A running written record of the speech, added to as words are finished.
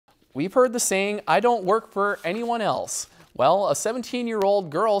We've heard the saying, "I don't work for anyone else." Well, a 17-year-old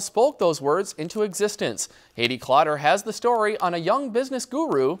girl spoke those words into existence. Haiti Clotter has the story on a young business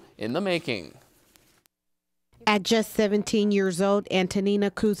guru in the making. At just 17 years old,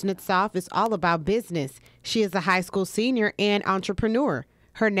 Antonina Kuznetsov is all about business. She is a high school senior and entrepreneur.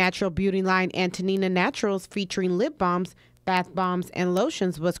 Her natural beauty line, Antonina Naturals, featuring lip balms, bath bombs, and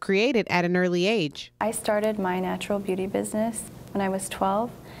lotions, was created at an early age. I started my natural beauty business when I was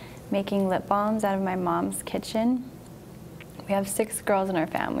 12, making lip balms out of my mom's kitchen. We have 6 girls in our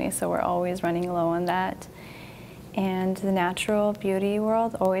family, so we're always running low on that. And the natural beauty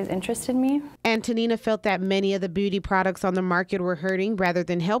world always interested me. Antonina felt that many of the beauty products on the market were hurting rather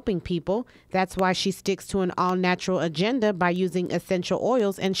than helping people. That's why she sticks to an all-natural agenda by using essential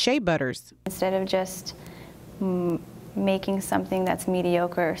oils and shea butters. Instead of just making something that's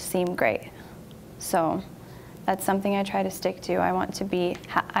mediocre seem great. So that's something I try to stick to. I want to be,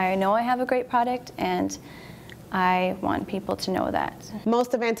 I know I have a great product, and I want people to know that.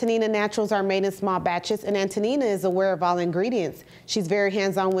 Most of Antonina Naturals are made in small batches, and Antonina is aware of all ingredients. She's very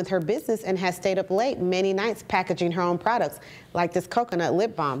hands-on with her business and has stayed up late many nights packaging her own products, like this coconut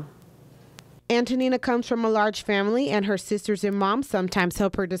lip balm. Antonina comes from a large family, and her sisters and mom sometimes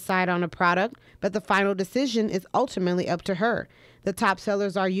help her decide on a product, but the final decision is ultimately up to her. The top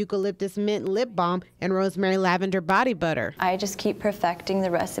sellers are eucalyptus mint lip balm and rosemary lavender body butter. I just keep perfecting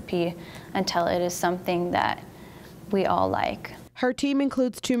the recipe until it is something that we all like. Her team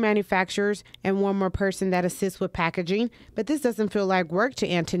includes 2 manufacturers and 1 more person that assists with packaging, but this doesn't feel like work to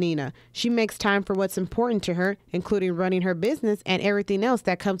Antonina. She makes time for what's important to her, including running her business and everything else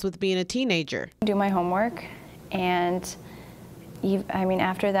that comes with being a teenager. I do my homework, and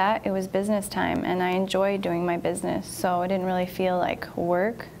after that it was business time, and I enjoyed doing my business, so it didn't really feel like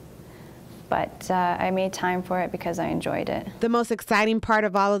work. But I made time for it because I enjoyed it. The most exciting part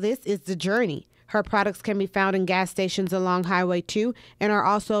of all of this is the journey. Her products can be found in gas stations along Highway 2 and are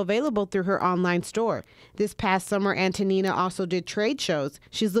also available through her online store. This past summer, Antonina also did trade shows.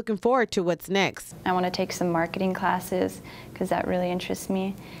 She's looking forward to what's next. I want to take some marketing classes because that really interests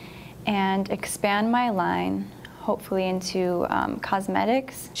me, and expand my line, hopefully into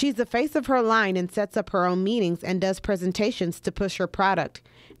cosmetics. She's the face of her line and sets up her own meetings and does presentations to push her product.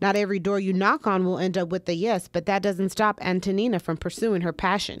 Not every door you knock on will end up with a yes, but that doesn't stop Antonina from pursuing her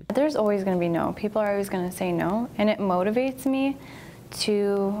passion. There's always going to be no. People are always going to say no, and it motivates me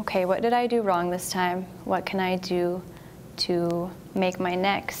to, okay, what did I do wrong this time? What can I do to make my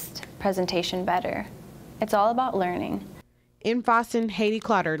next presentation better? It's all about learning. In Boston, Haiti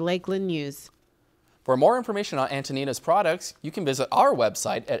Clotter, Lakeland News. For more information on Antonina's products, you can visit our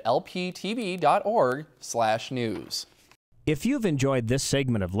website at lptv.org/news. If you've enjoyed this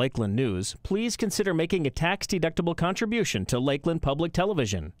segment of Lakeland News, please consider making a tax-deductible contribution to Lakeland Public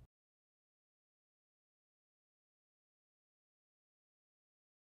Television.